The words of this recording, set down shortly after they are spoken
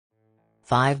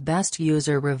5 Best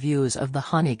User Reviews of the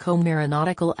Honeycomb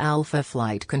Aeronautical Alpha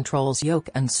Flight Controls Yoke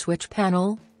and Switch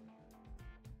Panel.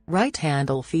 Right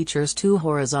handle features 2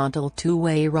 horizontal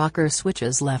 2-way rocker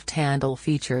switches. Left handle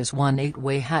features 1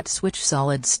 8-way hat switch.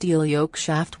 Solid steel yoke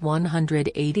shaft.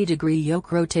 180-degree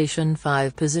yoke rotation.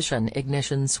 5-position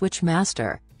ignition switch.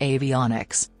 Master,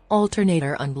 Avionics,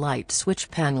 alternator and light switch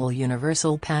panel.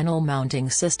 Universal panel mounting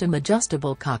system.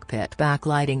 Adjustable cockpit.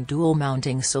 Backlighting. Dual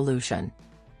mounting solution.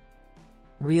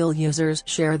 Real users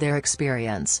share their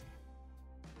experience.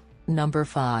 Number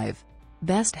 5.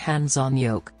 Best hands-on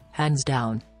yoke, hands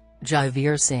down.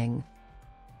 Javeer Singh.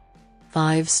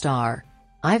 5-star.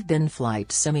 I've been flight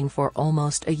simming for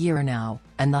almost a year now,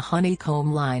 and the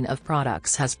Honeycomb line of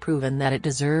products has proven that it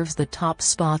deserves the top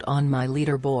spot on my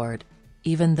leaderboard.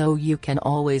 Even though you can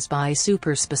always buy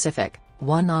super specific,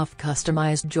 one-off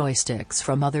customized joysticks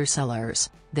from other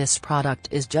sellers, this product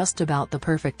is just about the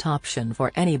perfect option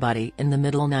for anybody in the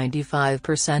middle.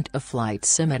 95% of flight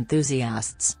sim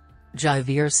enthusiasts.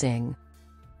 Javeer Singh.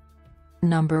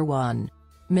 Number 1.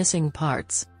 Missing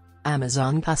parts.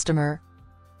 Amazon customer.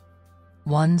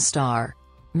 1 star.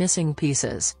 Missing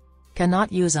pieces. Cannot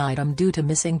use item due to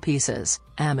missing pieces.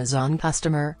 Amazon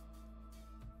customer.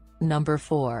 Number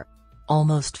 4.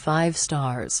 Almost 5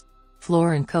 stars.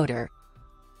 Floor encoder.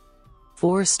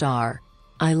 4 star.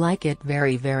 I like it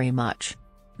very much.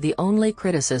 The only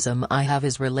criticism I have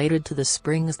is related to the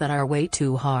springs that are way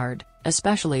too hard,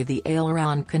 especially the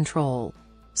aileron control.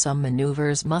 Some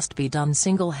maneuvers must be done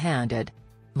single-handed.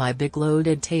 My big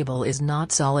loaded table is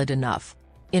not solid enough.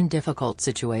 In difficult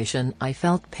situation I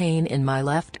felt pain in my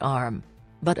left arm.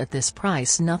 But at this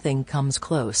price nothing comes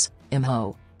close,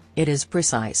 imho. It is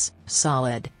precise,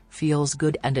 solid, feels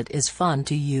good and it is fun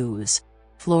to use.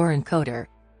 Floor encoder.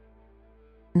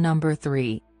 Number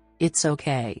 3. It's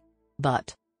okay.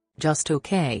 But. Just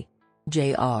okay.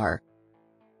 JR.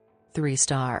 3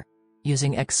 star.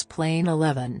 Using Explain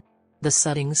 11. The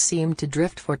settings seem to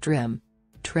drift for trim.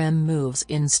 Trim moves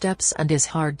in steps and is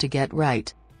hard to get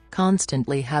right.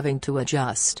 Constantly having to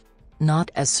adjust. Not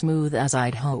as smooth as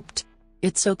I'd hoped.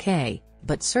 It's okay,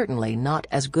 but certainly not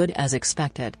as good as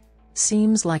expected.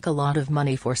 Seems like a lot of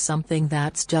money for something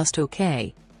that's just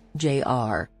okay.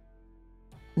 JR.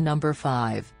 Number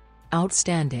 5.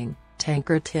 Outstanding,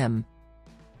 Tanker Tim.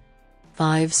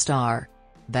 5 star.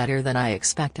 Better than I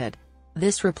expected.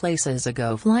 This replaces a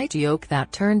Go Flight yoke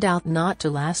that turned out not to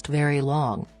last very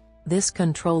long. This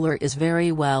controller is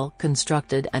very well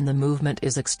constructed and the movement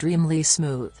is extremely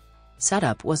smooth.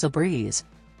 Setup was a breeze.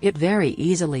 It very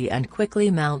easily and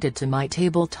quickly mounted to my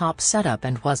tabletop setup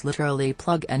and was literally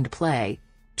plug and play.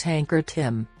 Tanker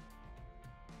Tim.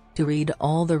 To read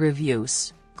all the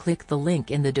reviews, click the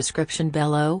link in the description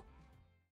below.